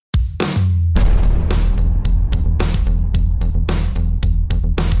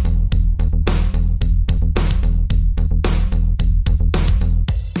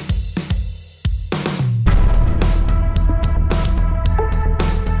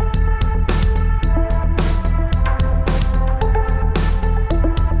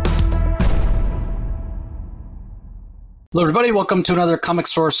Hello, everybody. Welcome to another Comic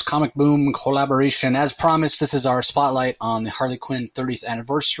Source Comic Boom collaboration. As promised, this is our spotlight on the Harley Quinn 30th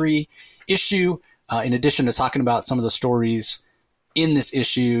anniversary issue. In addition to talking about some of the stories in this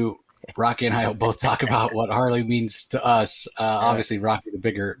issue, Rocky and I will both talk about what Harley means to us. Obviously, Rocky,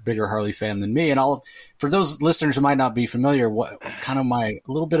 the bigger Harley fan than me. And for those listeners who might not be familiar, what kind of a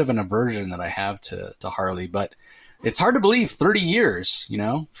little bit of an aversion that I have to Harley, but it's hard to believe 30 years,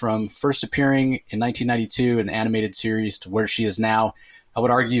 from first appearing in 1992 in the animated series to where she is now. I would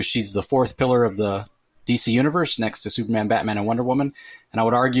argue she's the fourth pillar of the DC universe next to Superman, Batman, and Wonder Woman. And I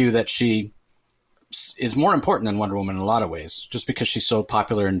would argue that she is more important than Wonder Woman in a lot of ways, just because she's so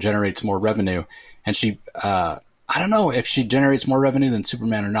popular and generates more revenue. And I don't know if she generates more revenue than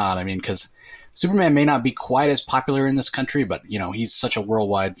Superman or not. I mean, because Superman may not be quite as popular in this country, but, he's such a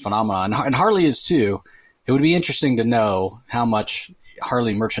worldwide phenomenon. And Harley is too. It would be interesting to know how much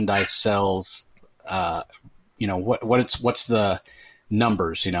Harley merchandise sells. What's the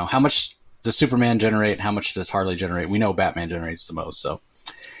numbers? How much does Superman generate? How much does Harley generate? We know Batman generates the most. So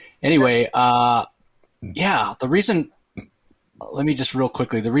anyway, the reason. Let me just real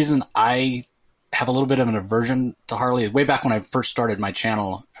quickly. The reason I have a little bit of an aversion to Harley is way back when I first started my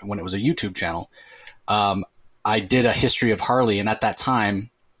channel, when it was a YouTube channel. I did a history of Harley, and at that time,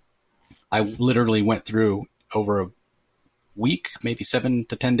 I literally went through over a week, maybe 7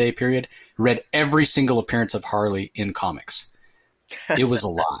 to 10 day period, read every single appearance of Harley in comics. It was a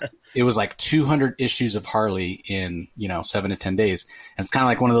lot. It was like 200 issues of Harley in, 7 to 10 days. And it's kind of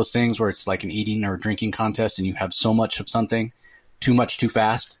like one of those things where it's like an eating or drinking contest and you have so much of something, too much, too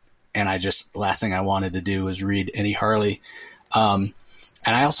fast. And the last thing I wanted to do was read any Harley. And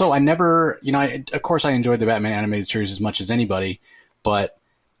I never, of course I enjoyed the Batman animated series as much as anybody, but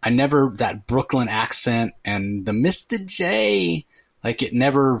that Brooklyn accent and the Mr. J, it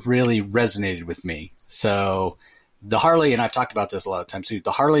never really resonated with me. So the Harley, and I've talked about this a lot of times too, the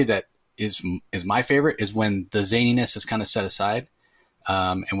Harley that is my favorite is when the zaniness is kind of set aside,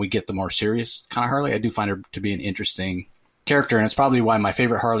 and we get the more serious kind of Harley. I do find her to be an interesting character, and it's probably why my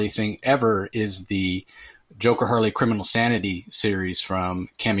favorite Harley thing ever is the Joker Harley Criminal Sanity series from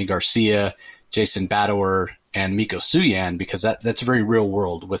Cami Garcia, Jason Bador, and Miko Suyan, because that's very real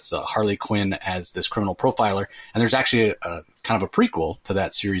world with Harley Quinn as this criminal profiler. And there's actually a kind of a prequel to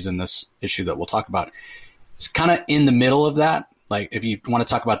that series in this issue that we'll talk about. It's kind of in the middle of that. Like if you want to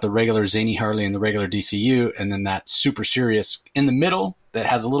talk about the regular zany Harley and the regular DCU, and then that super serious in the middle that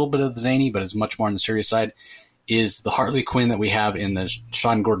has a little bit of the zany, but is much more on the serious side, is the Harley Quinn that we have in the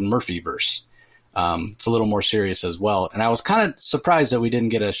Sean Gordon Murphy verse. It's a little more serious as well. And I was kind of surprised that we didn't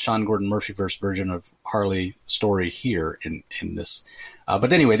get a Sean Gordon Murphy verse version of Harley story here in this.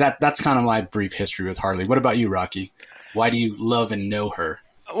 But anyway, that's kind of my brief history with Harley. What about you, Rocky? Why do you love and know her?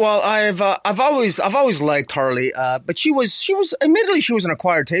 Well, I've always liked Harley, but she was admittedly she was an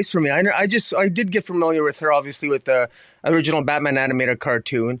acquired taste for me. I did get familiar with her, obviously, with the original Batman animated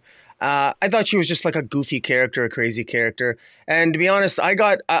cartoon. I thought she was just like a goofy character, a crazy character. And to be honest, I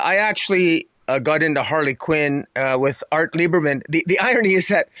actually got into Harley Quinn with Art Lieberman. The irony is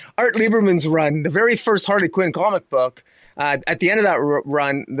that Art Lieberman's run, the very first Harley Quinn comic book, at the end of that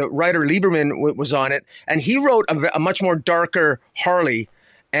run, the writer Lieberman was on it, and he wrote a much more darker Harley,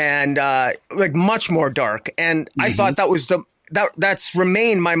 and much more dark. And I thought that's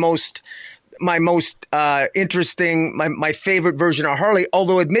remained my most interesting, my favorite version of Harley,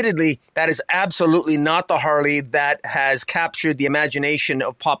 although admittedly, that is absolutely not the Harley that has captured the imagination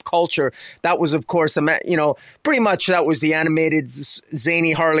of pop culture. That was, of course, pretty much that was the animated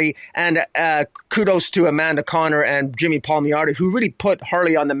zany Harley, and kudos to Amanda Conner and Jimmy Palmiotti, who really put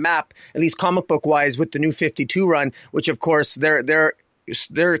Harley on the map, at least comic book wise, with the New 52 run, which of course their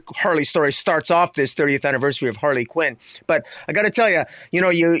Harley story starts off this 30th anniversary of Harley Quinn. But I got to tell you,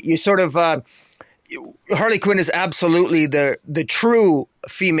 you sort of Harley Quinn is absolutely the true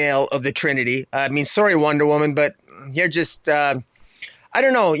female of the Trinity. I mean, sorry, Wonder Woman, but you're just I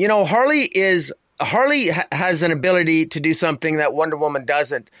don't know. Harley has an ability to do something that Wonder Woman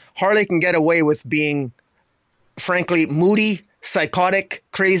doesn't. Harley can get away with being, frankly, moody, psychotic,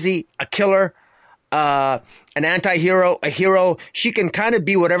 crazy, a killer, an anti-hero, a hero. She can kind of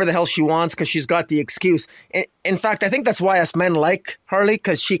be whatever the hell she wants because she's got the excuse. In fact, I think that's why us men like Harley,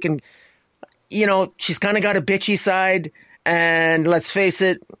 because she can, she's kind of got a bitchy side. And let's face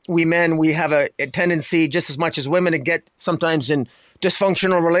it, we men, we have a tendency just as much as women to get sometimes in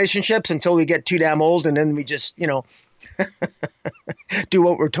dysfunctional relationships until we get too damn old. And then we just, do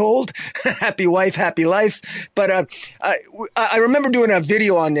what we're told. Happy wife, happy life. But I remember doing a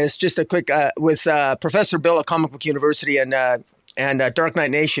video on this, just a quick, with Professor Bill at Comic Book University, and and Dark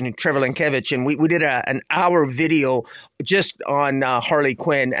Knight Nation and Trevor Lankiewicz, and we did an hour video just on Harley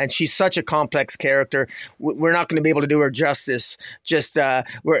Quinn, and she's such a complex character. We're not going to be able to do her justice.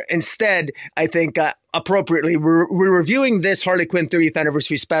 We're instead, I think, appropriately, we're reviewing this Harley Quinn 30th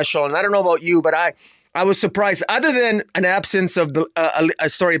anniversary special, and I don't know about you, but I was surprised. Other than an absence of a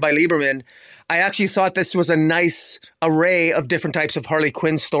story by Lieberman, I actually thought this was a nice array of different types of Harley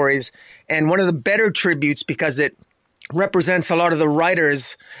Quinn stories, and one of the better tributes because it represents a lot of the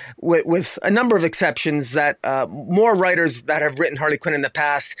writers, with a number of exceptions, that more writers that have written Harley Quinn in the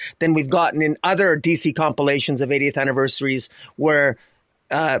past than we've gotten in other DC compilations of 80th anniversaries where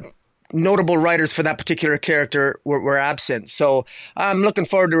notable writers for that particular character were absent. So I'm looking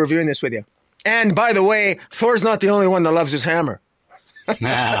forward to reviewing this with you. And by the way, Thor's not the only one that loves his hammer.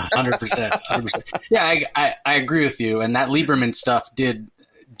 100%. Yeah, I agree with you. And that Lieberman stuff did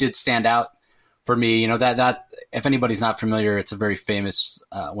stand out for me. You know, that if anybody's not familiar, it's a very famous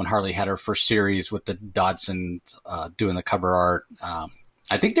when Harley had her first series with the Dodson doing the cover art.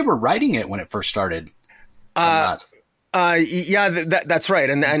 I think they were writing it when it first started. Yeah, that's right.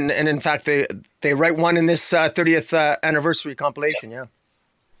 And in fact, they write one in this 30th anniversary compilation. Yeah.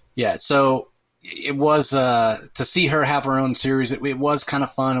 Yeah. So it was to see her have her own series. It was kind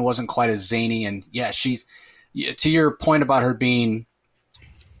of fun. It wasn't quite as zany. And yeah, she's, to your point about her being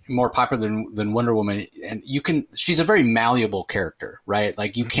more popular than Wonder Woman, and she's a very malleable character, right?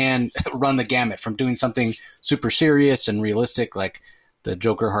 Like you can run the gamut from doing something super serious and realistic, like the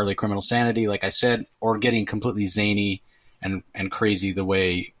Joker Harley Criminal Sanity, like I said, or getting completely zany and crazy the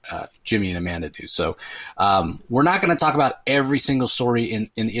way Jimmy and Amanda do. So we're not going to talk about every single story in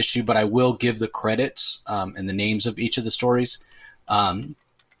the issue, but I will give the credits and the names of each of the stories.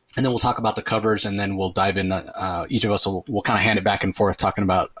 And then we'll talk about the covers, and then we'll dive in. Each of us will kind of hand it back and forth, talking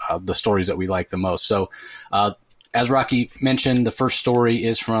about the stories that we like the most. So as Rocky mentioned, the first story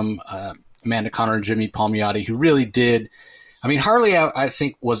is from Amanda Conner and Jimmy Palmiotti, who really did. I mean, Harley, I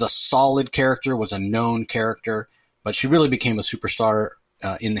think, was a solid character, was a known character, but she really became a superstar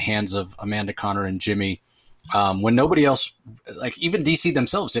in the hands of Amanda Conner and Jimmy when nobody else, like even DC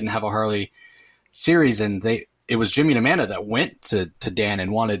themselves, didn't have a Harley series, and it was Jimmy and Amanda that went to Dan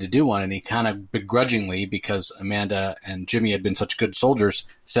and wanted to do one, and he kind of begrudgingly, because Amanda and Jimmy had been such good soldiers,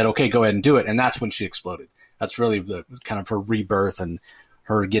 said, okay, go ahead and do it. And that's when she exploded. That's really the kind of her rebirth and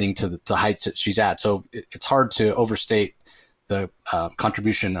her getting to the heights that she's at. So it's hard to overstate the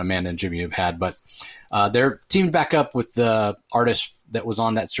contribution Amanda and Jimmy have had. But they're teamed back up with the artist that was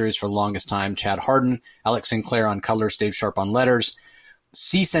on that series for the longest time, Chad Hardin, Alex Sinclair on colors, Dave Sharp on letters.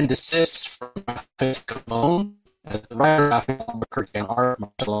 Cease and desist from Raphael Cavone as the writer, Raphael Albuquerque on art,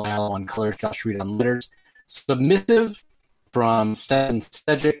 Marcelo Allo on colors, Josh Reed on letters. Submissive from Stephen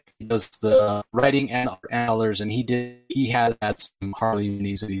Sedgwick. He does the writing and the art and colors, and he has had some Harley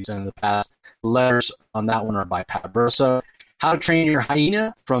minis that he's done in the past. Letters on that one are by Pat Brosa. How to Train Your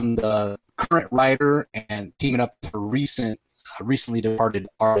Hyena from the current writer and teaming up with a recently departed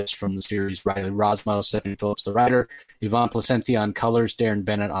artist from the series, Riley Rosmo, Stephanie Phillips, the writer, Yvonne Placencia on colors, Darren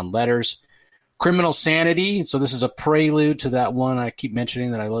Bennett on letters. Criminal Sanity, so this is a prelude to that one I keep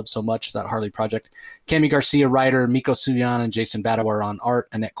mentioning that I love so much, that Harley project. Cami Garcia, writer, Miko Suyan and Jason Badawar on art,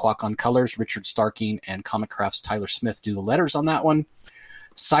 Annette Kwok on colors, Richard Starking and Comic Craft's Tyler Smith do the letters on that one.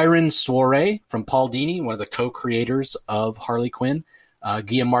 Siren Soiree from Paul Dini, one of the co-creators of Harley Quinn.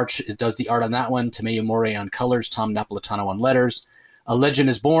 Guillaume March does the art on that one. Tameya Morey on colors, Tom Napolitano on letters. A Legend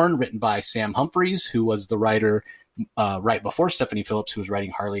is Born, written by Sam Humphries, who was the writer right before Stephanie Phillips, who was writing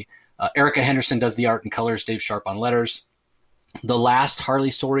Harley. Erica Henderson does the art and colors, Dave Sharp on letters. The Last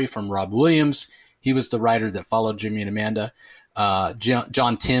Harley Story from Rob Williams. He was the writer that followed Jimmy and Amanda.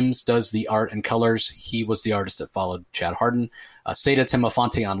 John Timms does the art and colors. He was the artist that followed Chad Hardin. Seda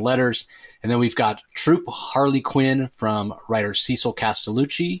Timofonte on letters. And then we've got Troop Harley Quinn from writer Cecil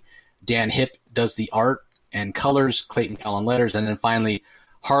Castellucci. Dan Hipp does the art and colors, Clayton Cowell on letters. And then finally,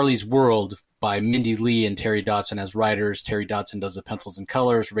 Harley's World by Mindy Lee and Terry Dodson as writers. Terry Dodson does the pencils and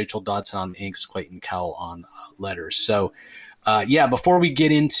colors, Rachel Dodson on inks, Clayton Cowell on letters. So, before we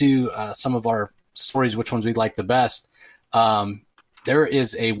get into some of our stories, which ones we like the best, there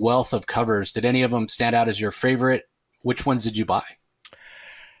is a wealth of covers. Did any of them stand out as your favorite? Which ones did you buy?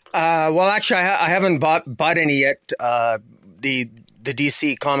 Well, actually, I haven't bought any yet. The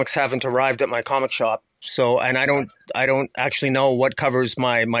DC comics haven't arrived at my comic shop. So, and I don't actually know what covers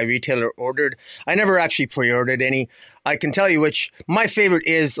my retailer ordered. I never actually pre-ordered any. I can tell you which my favorite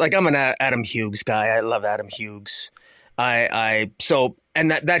is. Like, I'm an Adam Hughes guy. I love Adam Hughes. The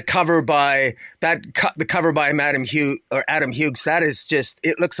cover by Adam Hughes, that is just,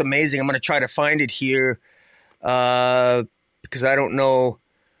 it looks amazing. I'm going to try to find it here. because I don't know.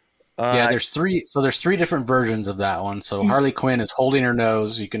 Yeah, there's three. So there's three different versions of that one. So Harley Quinn is holding her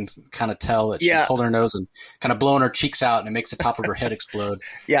nose. You can kind of tell that she's holding her nose and kind of blowing her cheeks out, and it makes the top of her head explode.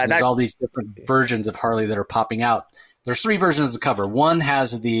 Yeah, there's all these different versions of Harley that are popping out. There's three versions of the cover. One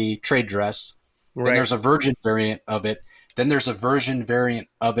has the trade dress. Right. Then there's a virgin variant of it. Then there's a version variant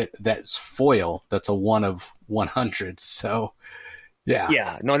of it that's foil. That's a 1 of 100. So.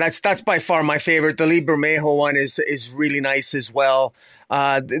 Yeah. No, that's by far my favorite. The Lee Bermejo one is really nice as well.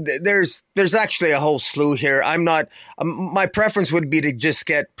 There's actually a whole slew here. My preference would be to just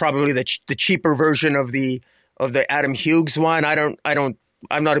get probably the cheaper version of the Adam Hughes one.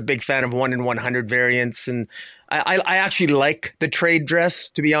 I'm not a big fan of 1 in 100 variants, and I actually like the trade dress,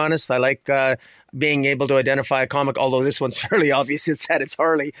 to be honest. I like being able to identify a comic, although this one's fairly obvious. It's that it's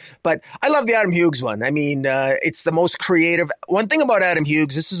Harley. But I love the Adam Hughes one. I mean, it's the most creative. One thing about Adam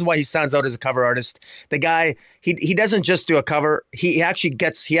Hughes, this is why he stands out as a cover artist. The guy, he doesn't just do a cover. He actually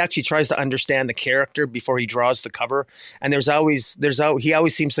tries to understand the character before he draws the cover. And he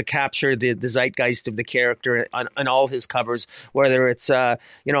always seems to capture the zeitgeist of the character on all his covers, whether it's,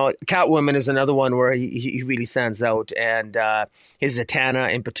 Catwoman is another one where he really stands out. And his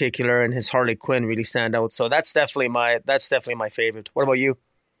Zatanna in particular and his Harley Quinn really stand out. So that's definitely my favorite. What about you?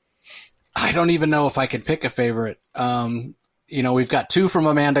 I don't even know if I could pick a favorite. We've got 2 from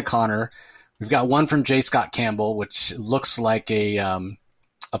Amanda Conner. We've got 1 from J. Scott Campbell, which looks like a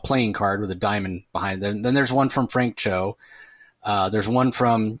playing card with a diamond behind it. Then there's 1 from Frank Cho. There's 1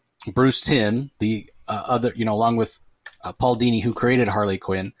 from Bruce Timm, the other, along with Paul Dini, who created Harley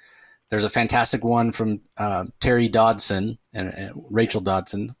Quinn. There's a fantastic one from Terry Dodson and Rachel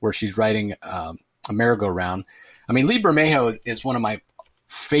Dodson, where she's writing a merry-go-round. I mean, Lee Bermejo is one of my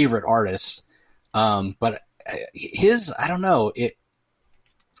favorite artists, but his, I don't know, it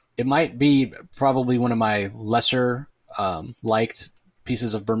might be probably one of my lesser liked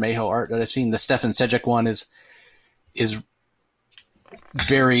pieces of Bermejo art that I've seen. The Stefan Sejic one is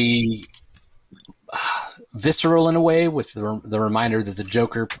very visceral in a way, with the reminder that the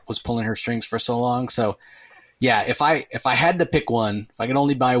Joker was pulling her strings for so long. So yeah, if I had to pick one, if I could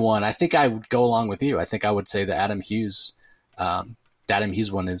only buy one, I think I would go along with you. I think I would say the Adam Hughes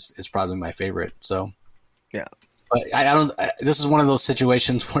one is probably my favorite. So yeah, but this is one of those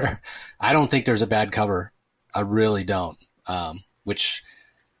situations where I don't think there's a bad cover. I really don't. I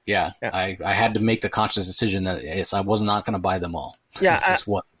had to make the conscious decision that yes, I was not going to buy them all. Yeah. Just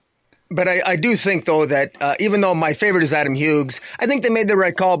what. But I do think, though, that even though my favorite is Adam Hughes, I think they made the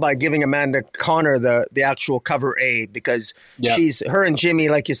right call by giving Amanda Conner the actual cover A, because her and Jimmy,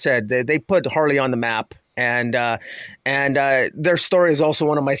 like you said, they put Harley on the map. And their story is also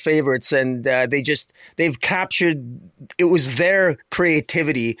one of my favorites. And they've captured, it was their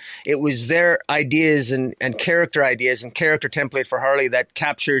creativity. It was their ideas and character ideas and character template for Harley that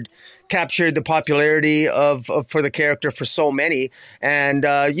captured the popularity for the character for so many. And,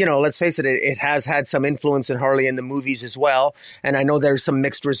 let's face it, it has had some influence in Harley in the movies as well. And I know there's some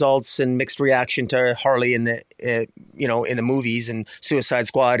mixed results and mixed reaction to Harley in the movies and Suicide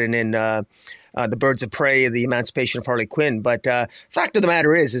Squad and in, the Birds of Prey, the Emancipation of Harley Quinn. But fact of the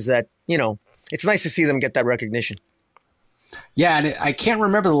matter is that, it's nice to see them get that recognition. Yeah, and I can't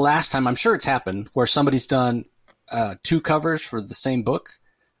remember the last time, I'm sure it's happened, where somebody's done 2 covers for the same book.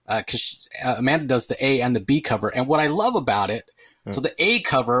 Because Amanda does the A and the B cover. And what I love about it, so the A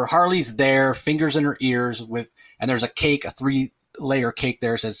cover, Harley's there, fingers in her ears, and there's a cake, a 3-layer cake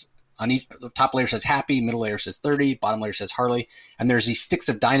there. Says on each, the top layer says happy, middle layer says 30, bottom layer says Harley. And there's these sticks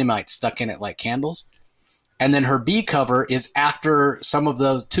of dynamite stuck in it like candles. And then her B cover is after 2 of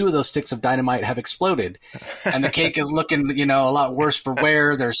those sticks of dynamite have exploded. And the cake is looking, a lot worse for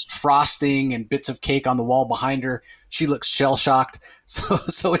wear. There's frosting and bits of cake on the wall behind her. She looks shell-shocked.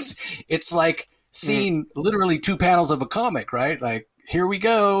 So it's like seeing literally 2 panels of a comic, right? Like, here we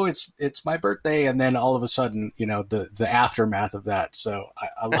go. It's my birthday. And then all of a sudden, the aftermath of that. So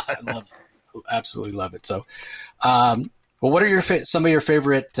I absolutely love it. So, what are some of your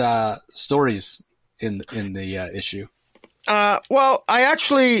favorite stories in the issue? Well, I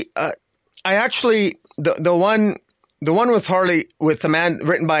actually the one with Harley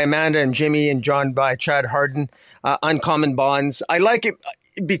written by Amanda and Jimmy and drawn by Chad Hardin, Uncommon Bonds. I like it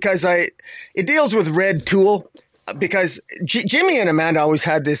because it deals with Red Tool, because Jimmy and Amanda always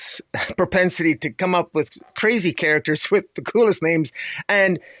had this propensity to come up with crazy characters with the coolest names,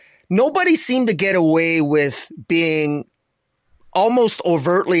 and nobody seemed to get away with being almost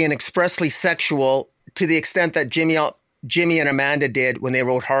overtly and expressly sexual to the extent that Jimmy and Amanda did when they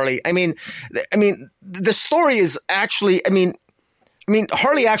wrote Harley. I mean, the story is actually, I mean,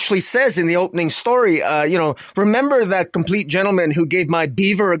 Harley actually says in the opening story, remember that complete gentleman who gave my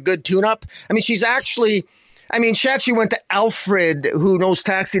beaver a good tune-up? I mean, she actually went to Alfred, who knows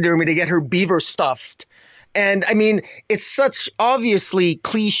taxidermy, to get her beaver stuffed. And I mean, it's such obviously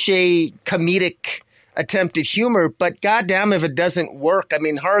cliche, comedic attempted humor, but goddamn if it doesn't work. I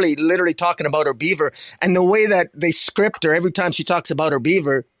mean, Harley literally talking about her beaver, and the way that they script her every time she talks about her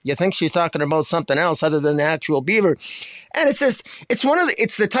beaver, you think she's talking about something else other than the actual beaver. And it's just,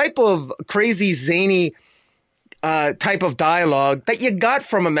 it's the type of crazy, zany type of dialogue that you got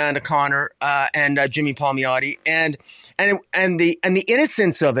from Amanda Conner and Jimmy Palmiotti, and the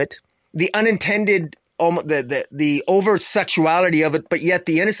innocence of it, the unintended, the over sexuality of it, but yet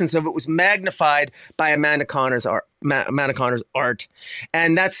the innocence of it was magnified by Amanda Conner's art.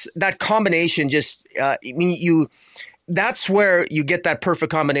 And that combination just, that's where you get that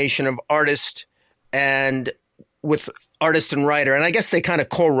perfect combination of artist and writer. And I guess they kind of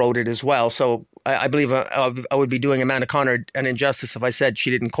co-wrote it as well. So I believe I would be doing Amanda Conner an injustice if I said she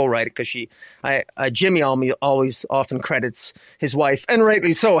didn't co-write it, because Jimmy always often credits his wife, and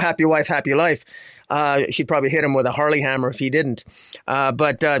rightly so. Happy wife, happy life. She'd probably hit him with a Harley hammer if he didn't.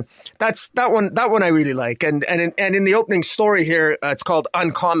 But that's that one. That one I really like. And in the opening story here, it's called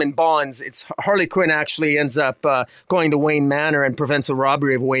Uncommon Bonds. It's Harley Quinn actually ends up going to Wayne Manor and prevents a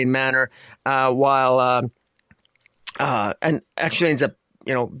robbery of Wayne Manor, while and actually ends up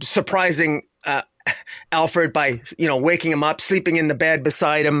surprising Alfred by waking him up, sleeping in the bed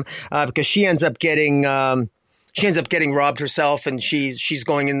beside him, because she ends up getting robbed herself, and she's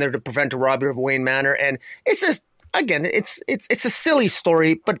going in there to prevent a robbery of Wayne Manor. And it's just, again, it's a silly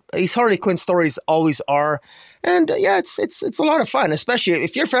story, but these Harley Quinn stories always are. And it's a lot of fun, especially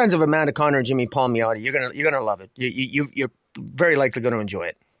if you're fans of Amanda Conner and Jimmy Palmiotti. You're gonna love it. You're very likely going to enjoy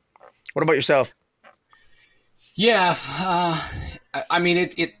it. What about yourself? Yeah, I mean,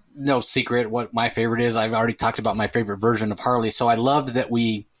 it no secret what my favorite is. I've already talked about my favorite version of Harley, so I loved that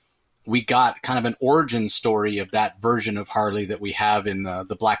we got kind of an origin story of that version of Harley that we have in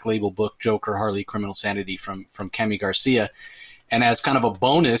the Black Label book, Joker, Harley, Criminal Sanity from Kemi Garcia. And as kind of a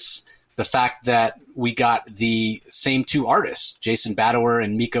bonus, the fact that we got the same two artists, Jason Badower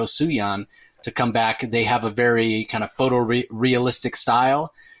and Miko Suyan, to come back. They have a very kind of photorealistic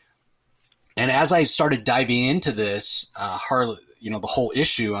style. And as I started diving into this, Harley, the whole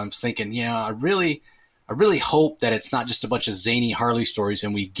issue, I was thinking, I really hope that it's not just a bunch of zany Harley stories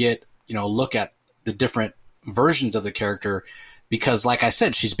and we get, look at the different versions of the character, because like I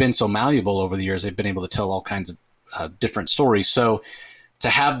said, she's been so malleable over the years. They've been able to tell all kinds of different stories. So to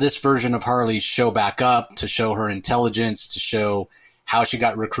have this version of Harley show back up, to show her intelligence, to show how she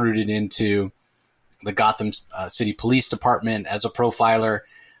got recruited into the Gotham City Police Department as a profiler,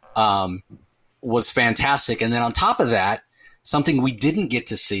 was fantastic. And then on top of that, something we didn't get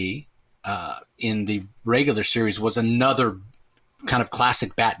to see in the regular series was another kind of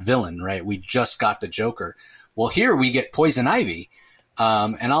classic Bat villain, right? We just got the Joker. Well, here we get Poison Ivy,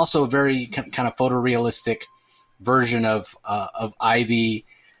 and also a very kind of photorealistic version of Ivy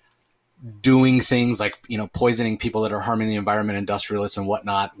doing things like, poisoning people that are harming the environment, industrialists and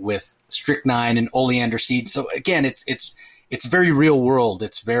whatnot, with strychnine and oleander seed. So again, it's very real world.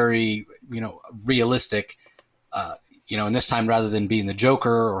 It's very, realistic. And this time, rather than being the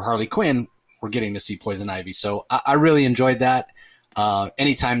Joker or Harley Quinn, we're getting to see Poison Ivy. So I really enjoyed that.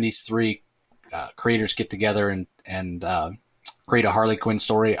 Anytime these three creators get together and create a Harley Quinn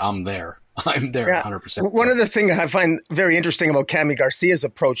story, I'm there. I'm there 100%. One of the things I find very interesting about Kami Garcia's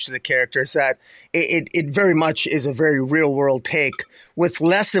approach to the character is that it very much is a very real world take with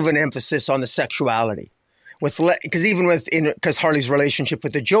less of an emphasis on the sexuality. Because Harley's relationship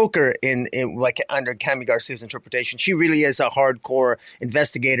with the Joker in under Kami Garcia's interpretation, she really is a hardcore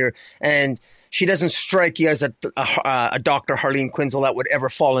investigator, and she doesn't strike you as a Dr. Harleen Quinzel that would ever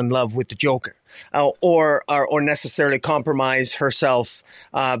fall in love with the Joker, or necessarily compromise herself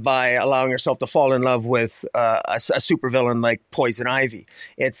by allowing herself to fall in love with a supervillain like Poison Ivy.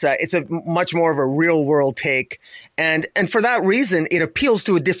 It's a much more of a real world take, and for that reason, it appeals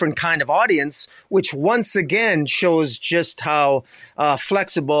to a different kind of audience, which once again shows just how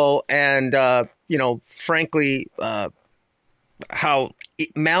flexible and frankly. How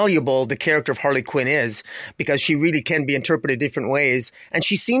malleable the character of Harley Quinn is, because she really can be interpreted different ways, and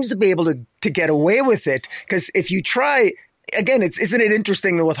she seems to be able to get away with it. Because if you try, again, isn't it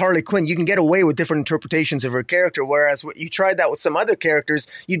interesting that with Harley Quinn you can get away with different interpretations of her character, whereas you tried that with some other characters,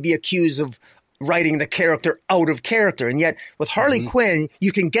 you'd be accused of writing the character out of character. And yet with Harley Quinn,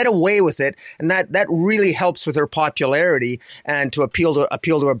 you can get away with it, and that really helps with her popularity and to appeal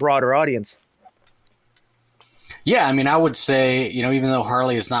to a broader audience. Yeah, I mean, I would say, even though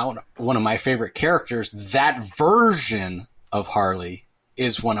Harley is not one of my favorite characters, that version of Harley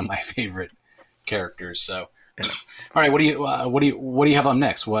is one of my favorite characters. So, all right, what do you have on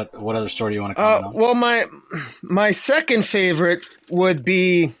next? What other story do you want to comment on? Well, my second favorite would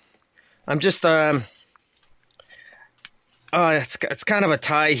be, it's kind of a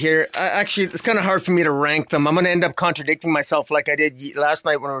tie here. Actually, it's kind of hard for me to rank them. I'm going to end up contradicting myself like I did last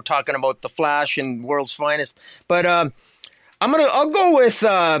night when we were talking about The Flash and World's Finest. But I'll go with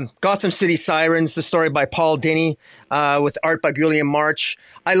Gotham City Sirens, the story by Paul Dini, with art by William March.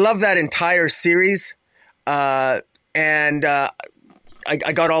 I love that entire series, and I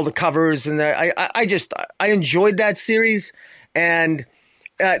got all the covers, and I enjoyed that series. And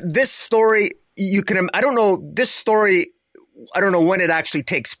this story, I don't know when it actually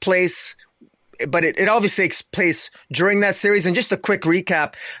takes place, but it obviously takes place during that series. And just a quick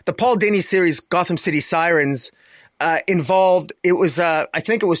recap, the Paul Dini series, Gotham City Sirens, involved, I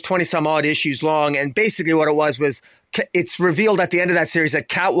think it was 20 some odd issues long. And basically what it was it's revealed at the end of that series that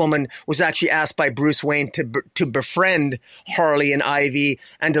Catwoman was actually asked by Bruce Wayne to befriend Harley and Ivy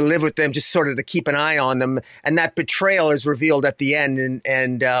and to live with them, just sort of to keep an eye on them. And that betrayal is revealed at the end,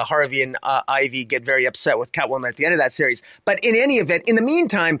 and Harvey and Ivy get very upset with Catwoman at the end of that series. But in any event, in the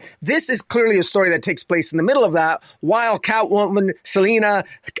meantime, this is clearly a story that takes place in the middle of that, while Catwoman, Selina,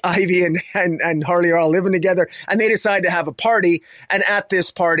 Ivy, and Harley are all living together, and they decide to have a party. And at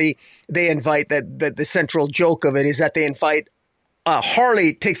this party, they invite the central joke of it is that they invite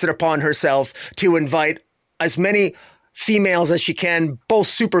Harley takes it upon herself to invite as many females as she can, both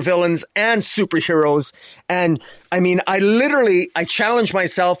supervillains and superheroes. And I mean, I challenged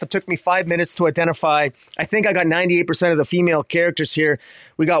myself. It took me 5 minutes to identify. I think I got 98% of the female characters here.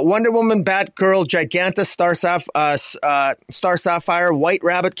 We got Wonder Woman, Batgirl, Giganta, Star Sapphire, White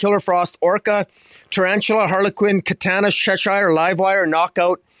Rabbit, Killer Frost, Orca, Tarantula, Harley Quinn, Katana, Cheshire, Livewire,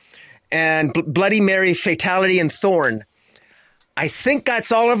 Knockout, and Bloody Mary, Fatality, and Thorn. I think that's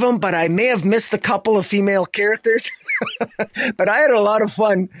all of them, but I may have missed a couple of female characters. But I had a lot of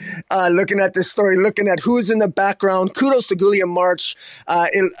fun looking at this story, looking at who's in the background. Kudos to William March.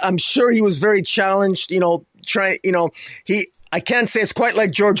 I'm sure he was very challenged, I can't say it's quite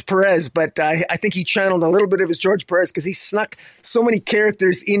like George Perez, but I think he channeled a little bit of his George Perez because he snuck so many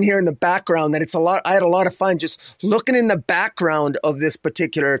characters in here in the background that it's a lot. I had a lot of fun just looking in the background of this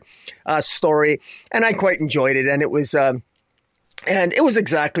particular story, and I quite enjoyed it. And it was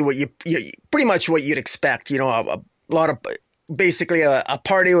exactly what you pretty much what you'd expect. A lot of. Basically a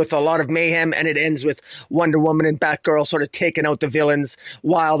party with a lot of mayhem, and it ends with Wonder Woman and Batgirl sort of taking out the villains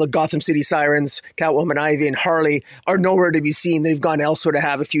while the Gotham City Sirens, Catwoman, Ivy, and Harley are nowhere to be seen. They've gone elsewhere to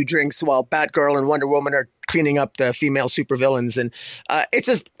have a few drinks while Batgirl and Wonder Woman are cleaning up the female supervillains. And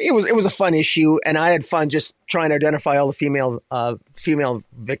it was a fun issue, and I had fun just trying to identify all the female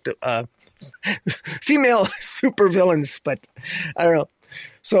supervillains. But I don't know.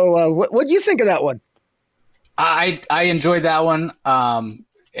 So what do you think of that one? I enjoyed that one, and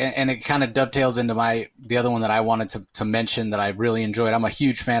it kind of dovetails into the other one that I wanted to mention that I really enjoyed. I'm a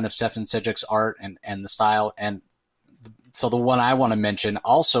huge fan of Stefan Sedgwick's art and the style, and so the one I want to mention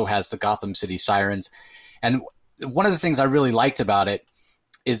also has the Gotham City Sirens. And one of the things I really liked about it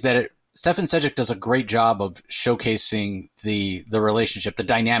is that Stefan Sedgwick does a great job of showcasing the relationship, the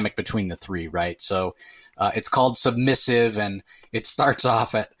dynamic between the three, right? So it's called Submissive, and it starts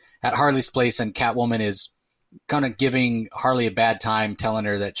off at Harley's place, and Catwoman is kind of giving Harley a bad time, telling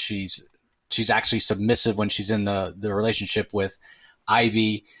her that she's actually submissive when she's in the relationship with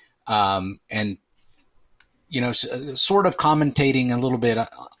Ivy, and sort of commentating a little bit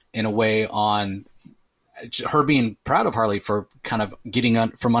in a way on her being proud of Harley for kind of getting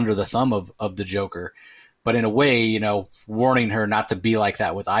from under the thumb of the Joker, but in a way, warning her not to be like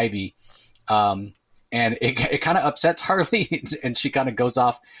that with Ivy, and it kind of upsets Harley, and she kind of goes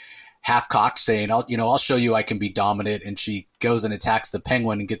off half-cocked saying, I'll show you I can be dominant. And she goes and attacks the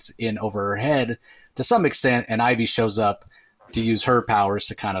Penguin and gets in over her head to some extent. And Ivy shows up to use her powers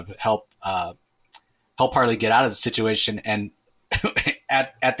to kind of help Harley get out of the situation. And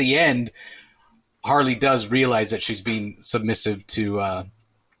at the end, Harley does realize that she's being submissive to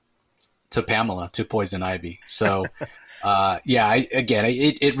Pamela, to Poison Ivy. So,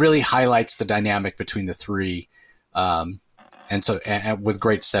 it really highlights the dynamic between the three. And with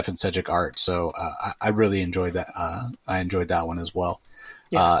great Stefan Sedgwick art. So I really enjoyed that. I enjoyed that one as well.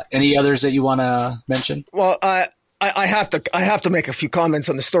 Yeah. Any others that you want to mention? Well, I have to make a few comments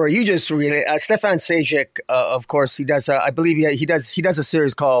on the story you just read. Stefan Sedgwick, of course, he does. I believe he does a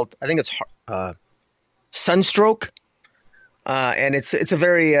series called, I think it's Sunstroke, And it's a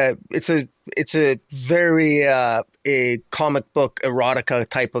very a comic book erotica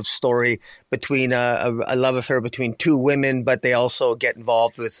type of story between a love affair between two women, but they also get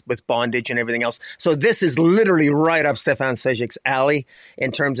involved with bondage and everything else. So this is literally right up Stefan Sejic's alley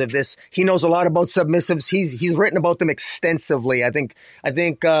in terms of this. He knows a lot about submissives. He's written about them extensively. I think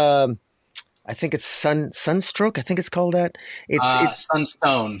it's Sunstroke. I think it's called that. It's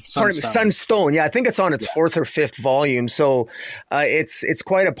Sunstone. Sunstone. Yeah, I think it's on its fourth or fifth volume. So it's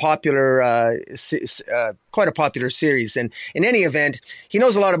quite a popular series. And in any event, he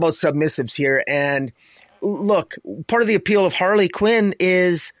knows a lot about submissives here. And look, part of the appeal of Harley Quinn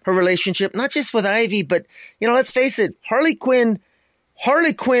is her relationship, not just with Ivy, but let's face it, Harley Quinn,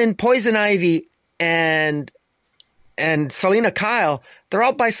 Poison Ivy, and Selena Kyle, they're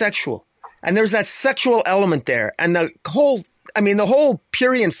all bisexual. And there's that sexual element there. And the whole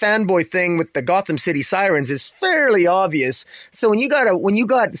Purian fanboy thing with the Gotham City Sirens is fairly obvious. So when you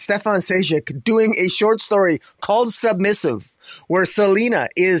got Stefan Sejic doing a short story called Submissive, where Selena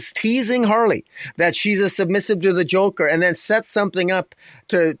is teasing Harley that she's a submissive to the Joker and then sets something up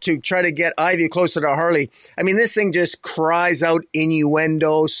to try to get Ivy closer to Harley. I mean, this thing just cries out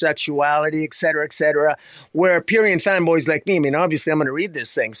innuendo, sexuality, et cetera, where Purian fanboys like me, I mean, obviously I'm going to read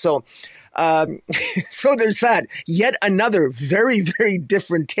this thing. So there's that. Yet another very, very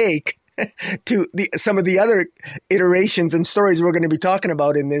different take to some of the other iterations and stories we're going to be talking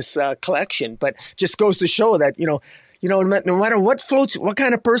about in this collection. But just goes to show that, no matter what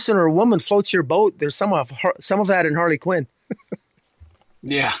kind of person or woman floats your boat, there's some of that in Harley Quinn.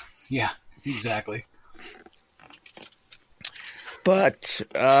 Yeah, exactly. But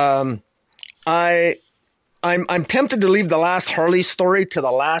I'm tempted to leave the last Harley story to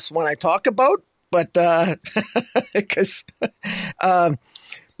the last one I talk about, but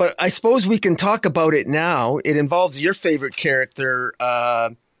but I suppose we can talk about it now. It involves your favorite character,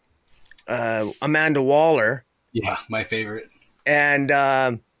 Amanda Waller. Yeah, my favorite. And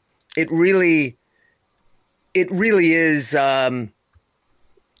it really is. I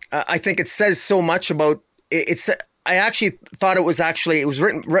think it says so much about it. I actually thought it was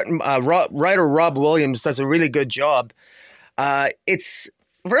written. Writer Rob Williams does a really good job. It's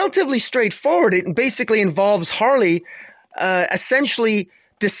relatively straightforward. It basically involves Harley essentially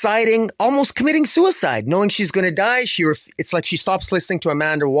deciding, almost committing suicide, knowing she's going to die. It's like she stops listening to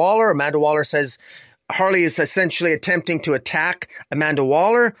Amanda Waller. Amanda Waller says Harley is essentially attempting to attack Amanda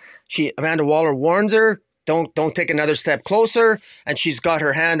Waller. Amanda Waller warns her, don't take another step closer. And she's got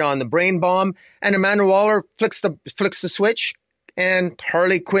her hand on the brain bomb. And Amanda Waller flicks the switch, and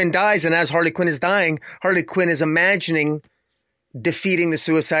Harley Quinn dies. And as Harley Quinn is dying, Harley Quinn is imagining defeating the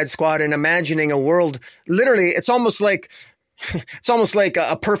Suicide Squad and imagining a world. Literally, it's almost like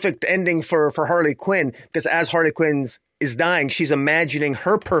a perfect ending for Harley Quinn, because as Harley Quinn is dying, she's imagining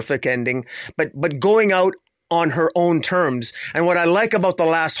her perfect ending, but going out on her own terms. And what I like about the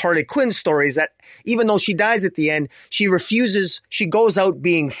last Harley Quinn story is that even though she dies at the end, she goes out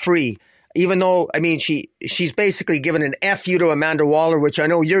being free. Even though, I mean, she's basically given an F you to Amanda Waller, which I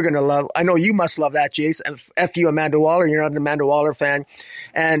know you're going to love. I know you must love that, Jace. F you, Amanda Waller. You're not an Amanda Waller fan.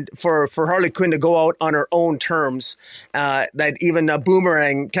 And for Harley Quinn to go out on her own terms, that even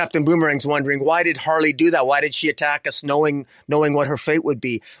Captain Boomerang's wondering, why did Harley do that? Why did she attack us knowing what her fate would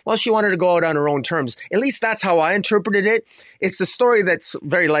be? Well, she wanted to go out on her own terms. At least that's how I interpreted it. It's a story that's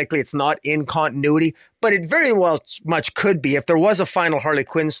very likely it's not in continuity, but it very well much could be. If there was a final Harley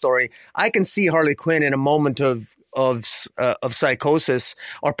Quinn story, I can see Harley Quinn in a moment of psychosis,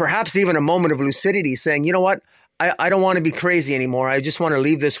 or perhaps even a moment of lucidity, saying, you know what, I don't want to be crazy anymore. I just want to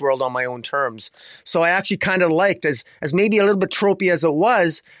leave this world on my own terms. So I actually kind of liked, as maybe a little bit tropey as it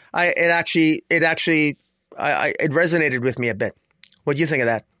was, it resonated with me a bit. What do you think of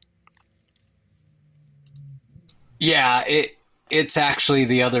that? Yeah, it's actually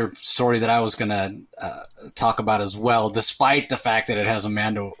the other story that I was going to talk about as well, despite the fact that it has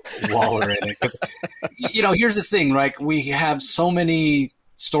Amanda Waller in it. Because, here's the thing, right? We have so many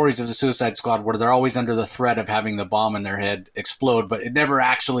stories of the Suicide Squad where they're always under the threat of having the bomb in their head explode, but it never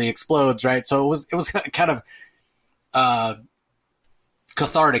actually explodes, right? So it was kind of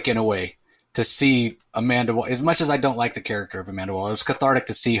cathartic in a way to see Amanda Waller. As much as I don't like the character of Amanda Waller, it was cathartic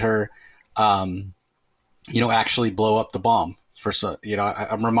to see her actually blow up the bomb.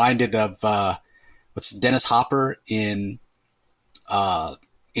 I'm reminded of what's Dennis Hopper in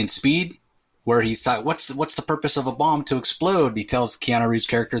Speed, where he's talking, what's the purpose of a bomb? To explode. He tells Keanu Reeves'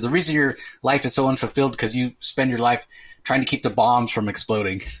 character, the reason your life is so unfulfilled because you spend your life trying to keep the bombs from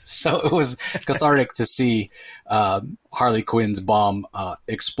exploding. So it was cathartic to see Harley Quinn's bomb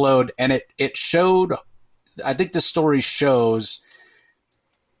explode, and it showed I think the story shows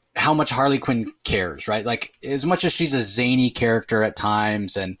how much Harley Quinn cares, right? Like, as much as she's a zany character at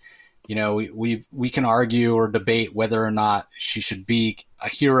times, and we can argue or debate whether or not she should be a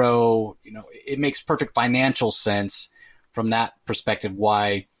hero. It makes perfect financial sense from that perspective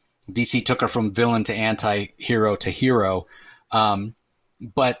why DC took her from villain to anti-hero to hero.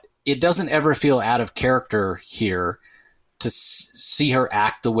 But it doesn't ever feel out of character here to see her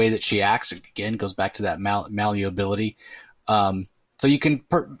act the way that she acts. Again, goes back to that malleability. So you can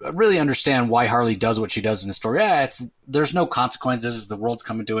really understand why Harley does what she does in the story. There's no consequences. The world's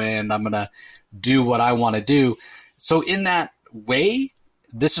coming to an end. I'm going to do what I want to do. So in that way,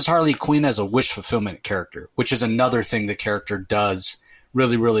 this is Harley Quinn as a wish fulfillment character, which is another thing the character does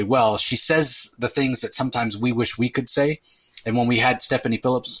really, really well. She says the things that sometimes we wish we could say. And when we had Stephanie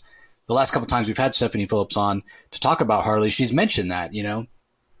Phillips, the last couple of times we've had Stephanie Phillips on to talk about Harley, she's mentioned that,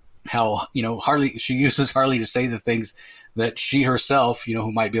 how, she uses Harley to say the things that she herself,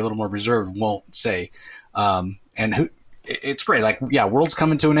 who might be a little more reserved, won't say. It's great. Like, yeah, world's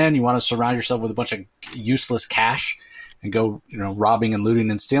coming to an end. You want to surround yourself with a bunch of useless cash and go, robbing and looting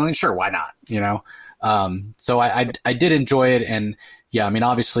and stealing. Sure. Why not? So I did enjoy it. And yeah, I mean,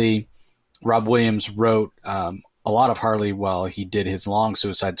 obviously Rob Williams wrote, a lot of Harley while he did his long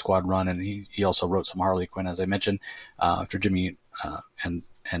Suicide Squad run. And he also wrote some Harley Quinn, as I mentioned, after Jimmy, and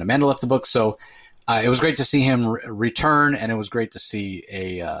Amanda left the book. So, it was great to see him return, and it was great to see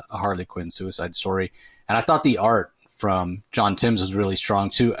a Harley Quinn Suicide story. And I thought the art from John Timms was really strong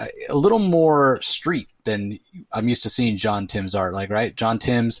too. A little more street than I'm used to seeing John Timms art. Like, right, John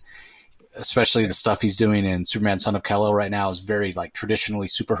Timms, especially the stuff he's doing in Superman: Son of Kal-El right now, is very like traditionally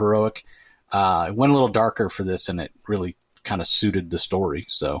super heroic. It went a little darker for this, and it really kind of suited the story.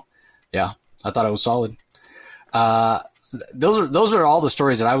 So, yeah, I thought it was solid. So those are all the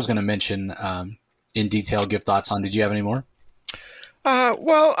stories that I was going to mention. In detail, give thoughts on. Did you have any more?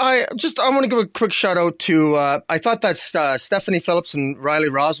 Well, I want to give a quick shout out to, I thought that Stephanie Phillips and Riley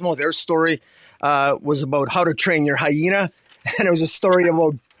Rosmo, their story was about how to train your hyena. And it was a story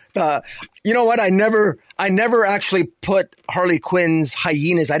about, you know what? I never actually put Harley Quinn's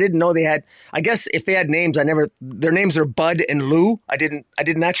hyenas. I didn't know they had, I guess if they had names, their names are Bud and Lou. I didn't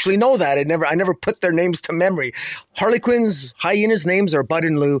actually know that. I never put their names to memory. Harley Quinn's hyenas' names are Bud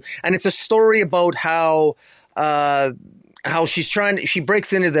and Lou. And it's a story about how she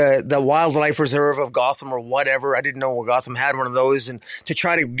breaks into the wildlife reserve of Gotham or whatever. I didn't know Gotham had one of those, and to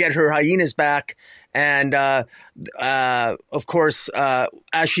try to get her hyenas back. And, of course,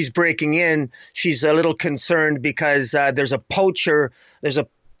 as she's breaking in, she's a little concerned because, there's a poacher. There's a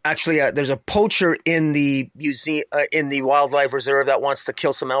poacher in the museum, in the wildlife reserve that wants to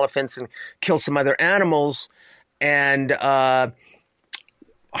kill some elephants and kill some other animals. And,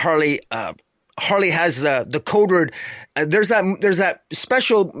 Harley has the code word. There's that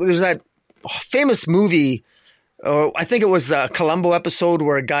famous movie. I think it was the Columbo episode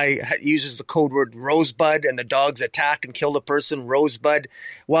where a guy uses the code word Rosebud and the dogs attack and kill the person, Rosebud.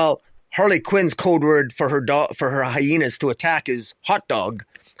 Well, Harley Quinn's code word for her hyenas to attack is hot dog.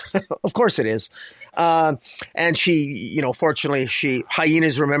 Of course it is. And she, fortunately,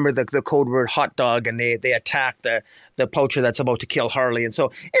 hyenas remember the code word hot dog, and they attack the poacher that's about to kill Harley. And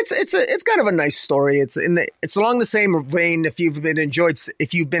so it's kind of a nice story. It's along the same vein. If you've been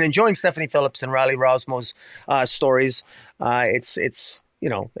enjoying Stephanie Phillips and Riley Rosmo's stories, it's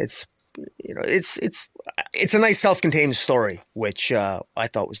a nice self-contained story, which I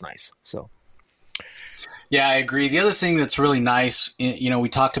thought was nice. So. Yeah, I agree. The other thing that's really nice, we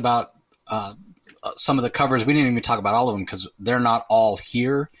talked about some of the covers. We didn't even talk about all of them because they're not all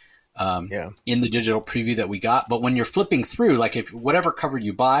here in the digital preview that we got. But when you're flipping through, like if whatever cover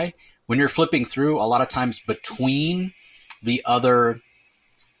you buy, when you're flipping through, a lot of times between the other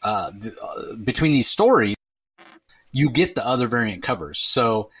between these stories, you get the other variant covers.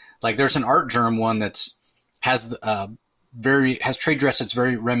 So like there's an Art Germ one has trade dress that's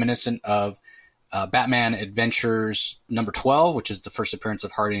very reminiscent of Batman Adventures number 12, which is the first appearance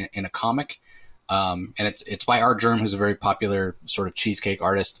of Harley in a comic. And it's by Art Germ, who's a very popular sort of cheesecake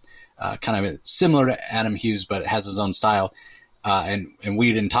artist, kind of similar to Adam Hughes, but has his own style. And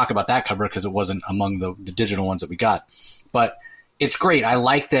we didn't talk about that cover because it wasn't among the digital ones that we got. But it's great. I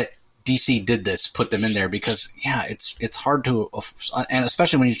like that DC did this, put them in there because, yeah, it's hard to – and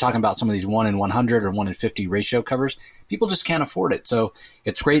especially when you're talking about some of these 1 in 100 or 1 in 50 ratio covers, people just can't afford it. So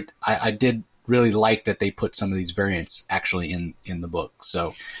it's great. I did really like that they put some of these variants actually in the book.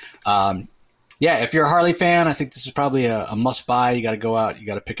 So, yeah, if you're a Harley fan, I think this is probably a must-buy. You got to go out. You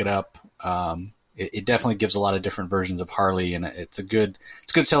got to pick it up. It definitely gives a lot of different versions of Harley, and it's a good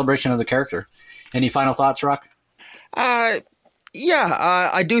celebration of the character. Any final thoughts, Rock? I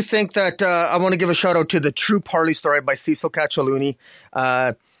do think that I want to give a shout out to the True Harley story by Cecil Cacciolini.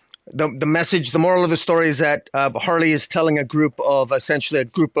 The message, the moral of the story is that Harley is telling essentially a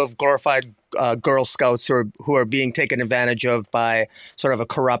group of glorified Girl Scouts who are being taken advantage of by sort of a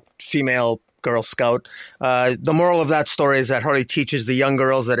corrupt female Girl Scout. The moral of that story is that Harley teaches the young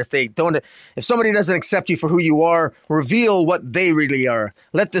girls that if somebody doesn't accept you for who you are, reveal what they really are.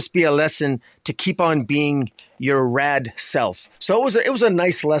 Let this be a lesson to keep on being your rad self. So it was a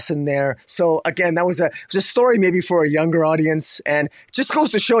nice lesson there. So again, it was a story maybe for a younger audience, and it just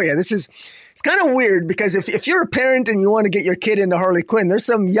goes to show you it's kind of weird because if you're a parent and you want to get your kid into Harley Quinn, there's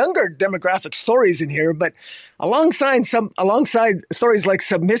some younger demographic stories in here, but alongside stories like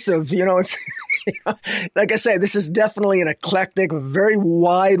Submissive, it's like I said, this is definitely an eclectic, very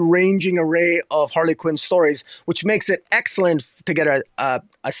wide-ranging array of Harley Quinn stories, which makes it excellent to get a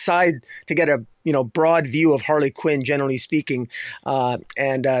broad view of Harley Quinn, generally speaking,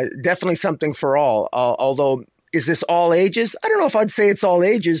 and definitely something for all. Although, is this all ages? I don't know if I'd say it's all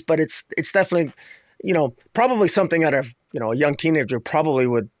ages, but it's definitely, probably something that a young teenager probably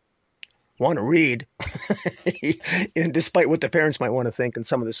would want to read, and despite what the parents might want to think in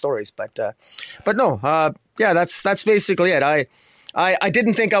some of the stories. But no, that's basically it. I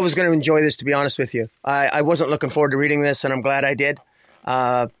didn't think I was going to enjoy this, to be honest with you. I wasn't looking forward to reading this, and I'm glad I did.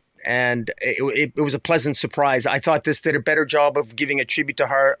 And it was a pleasant surprise. I thought this did a better job of giving a tribute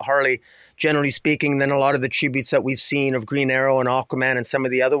to Harley, generally speaking, than a lot of the tributes that we've seen of Green Arrow and Aquaman and some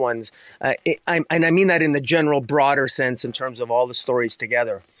of the other ones. And I mean that in the general, broader sense in terms of all the stories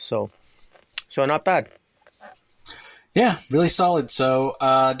together. So not bad. Yeah, really solid. So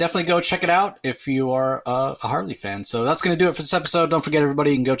definitely go check it out if you are a Harley fan. So that's going to do it for this episode. Don't forget, everybody,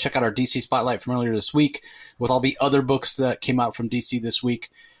 you can go check out our DC Spotlight from earlier this week with all the other books that came out from DC this week,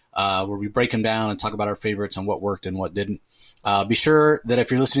 where we break them down and talk about our favorites and what worked and what didn't. Be sure that if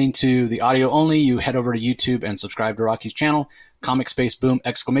you're listening to the audio only, you head over to YouTube and subscribe to Rocky's channel, Comic Space Boom !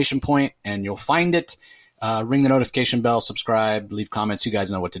 And you'll find it. Ring the notification bell, subscribe, leave comments. You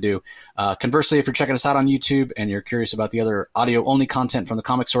guys know what to do. Conversely, if you're checking us out on YouTube and you're curious about the other audio-only content from the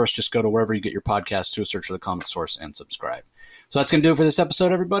Comic Source, just go to wherever you get your podcast, do a search for the Comic Source, and subscribe. So that's going to do it for this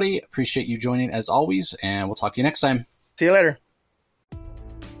episode, everybody. Appreciate you joining as always, and we'll talk to you next time. See you later.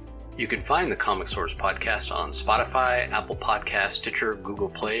 You can find the Comic Source podcast on Spotify, Apple Podcasts, Stitcher, Google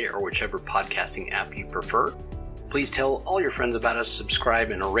Play, or whichever podcasting app you prefer. Please tell all your friends about us, subscribe,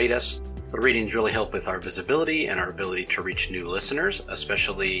 and rate us. The ratings really help with our visibility and our ability to reach new listeners,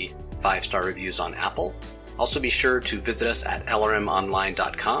 especially 5-star reviews on Apple. Also be sure to visit us at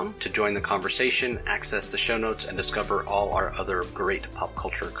lrmonline.com to join the conversation, access the show notes, and discover all our other great pop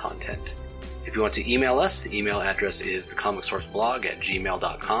culture content. If you want to email us, the email address is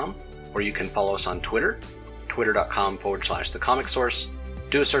thecomicsourceblog@gmail.com, or you can follow us on Twitter, twitter.com/thecomicsource.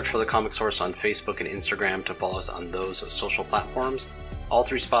 Do a search for The Comic Source on Facebook and Instagram to follow us on those social platforms. All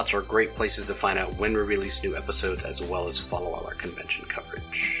 3 spots are great places to find out when we release new episodes, as well as follow all our convention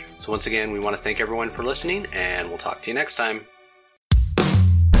coverage. So once again, we want to thank everyone for listening, and we'll talk to you next time.